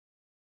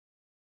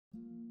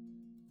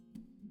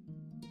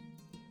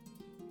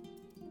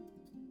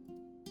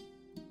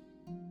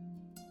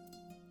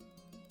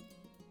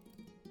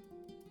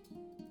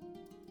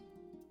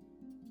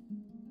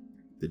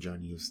The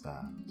Journey of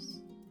Styles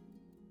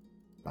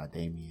by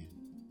Damien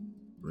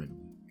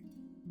Renwick.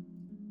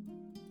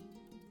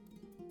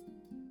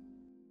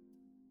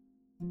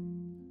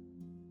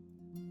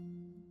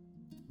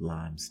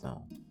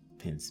 Limestone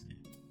Pensmith.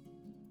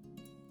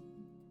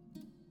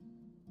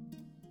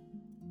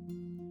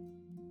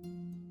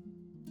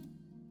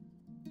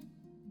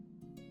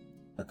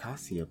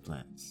 Acacia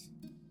plants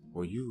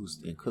were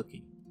used in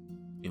cooking,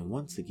 and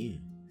once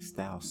again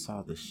Styles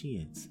saw the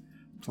Shians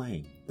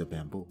playing the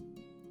bamboo.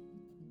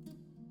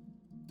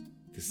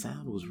 The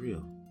sound was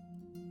real.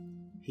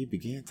 He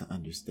began to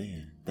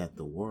understand that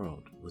the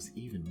world was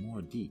even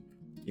more deep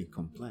and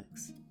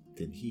complex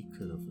than he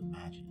could have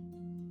imagined.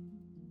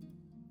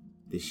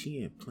 The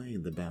Shian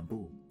playing the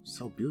bamboo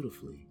so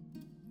beautifully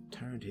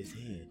turned his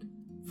head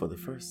for the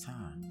first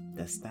time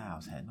that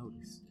Styles had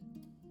noticed.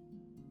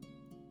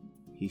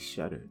 He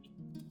shuddered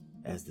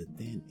as the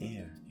thin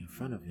air in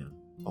front of him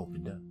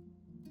opened up,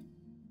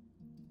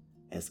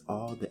 as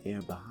all the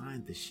air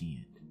behind the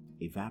Shian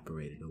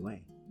evaporated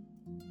away.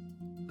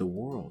 The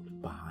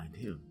world behind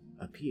him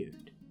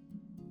appeared.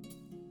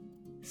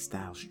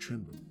 Styles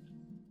trembled.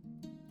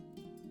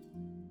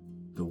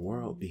 The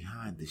world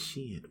behind the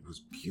Shian was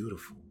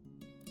beautiful,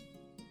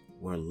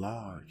 where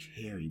large,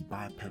 hairy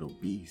bipedal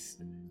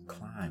beasts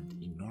climbed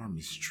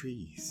enormous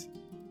trees.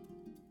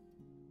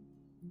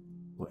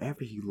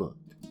 Wherever he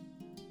looked,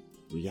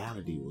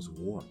 reality was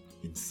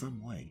warped in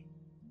some way.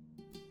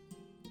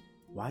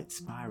 White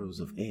spirals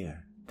of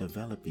air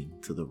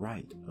developing to the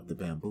right of the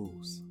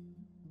bamboos.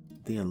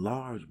 The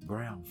enlarged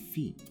brown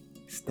feet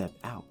stepped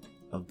out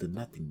of the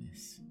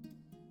nothingness,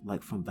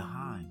 like from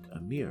behind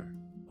a mirror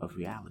of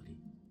reality.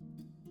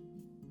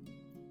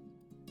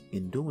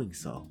 In doing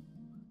so,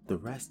 the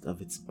rest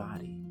of its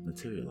body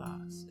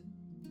materialized,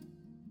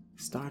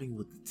 starting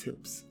with the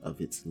tips of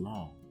its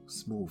long,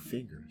 smooth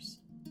fingers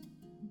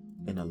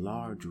and a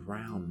large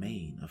round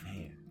mane of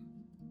hair.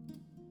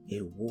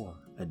 It wore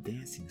a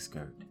dancing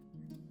skirt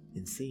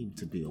and seemed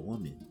to be a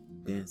woman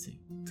dancing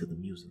to the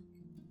music.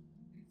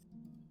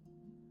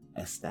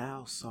 As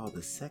Styles saw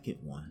the second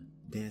one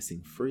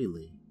dancing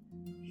freely,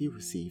 he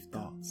received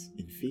thoughts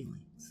and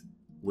feelings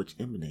which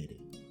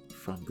emanated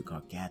from the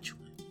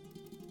gargantuan.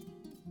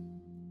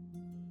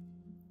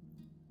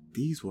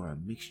 These were a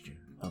mixture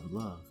of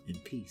love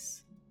and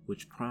peace,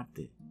 which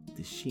prompted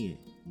the Shian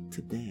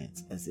to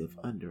dance as if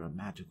under a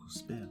magical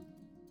spell,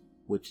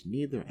 which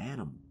neither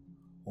animal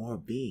or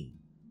being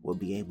would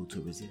be able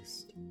to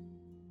resist.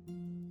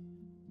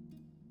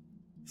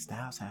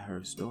 Styles had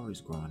heard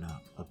stories growing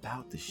up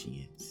about the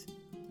Shians,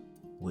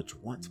 which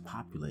once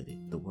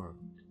populated the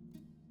world.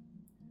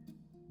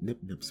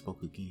 Nip-Nip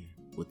spoke again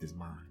with his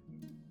mind.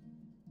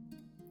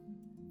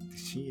 The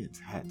Shians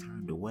had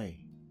turned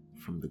away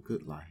from the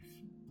good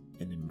life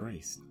and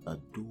embraced a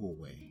dual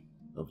way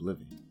of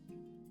living.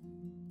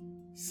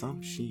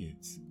 Some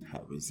Shians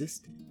had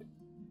resisted,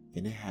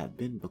 and it had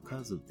been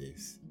because of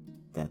this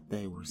that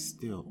they were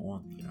still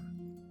on the earth.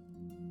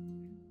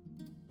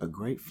 A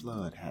great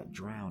flood had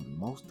drowned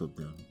most of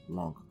them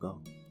long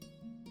ago.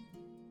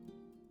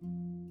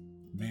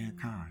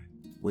 Mankind,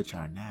 which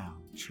are now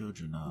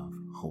children of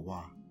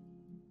Hawa,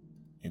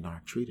 and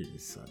are treated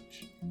as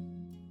such.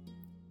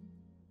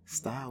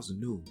 Styles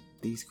knew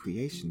these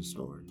creation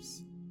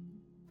stories,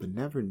 but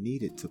never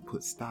needed to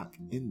put stock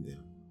in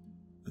them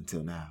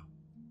until now.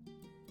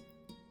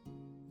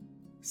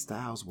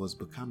 Styles was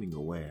becoming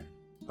aware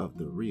of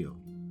the real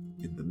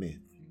in the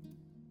myth,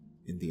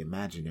 in the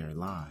imaginary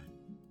line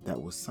that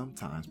was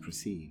sometimes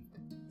perceived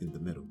in the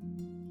middle.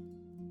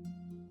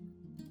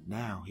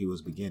 Now he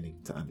was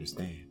beginning to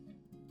understand.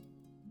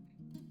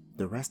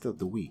 The rest of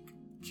the week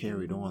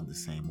carried on the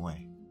same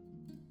way.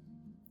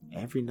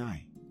 Every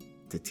night,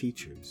 the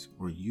teachers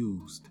were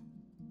used,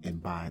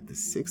 and by the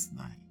sixth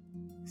night,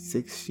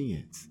 6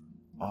 Shians,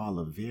 all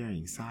of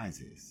varying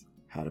sizes,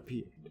 had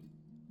appeared.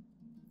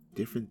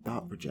 Different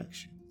thought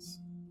projections,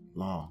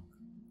 long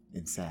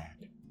and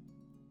sad.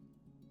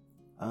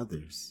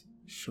 Others,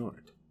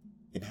 short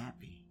and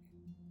happy,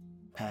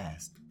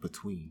 passed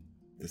between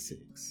the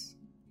 6.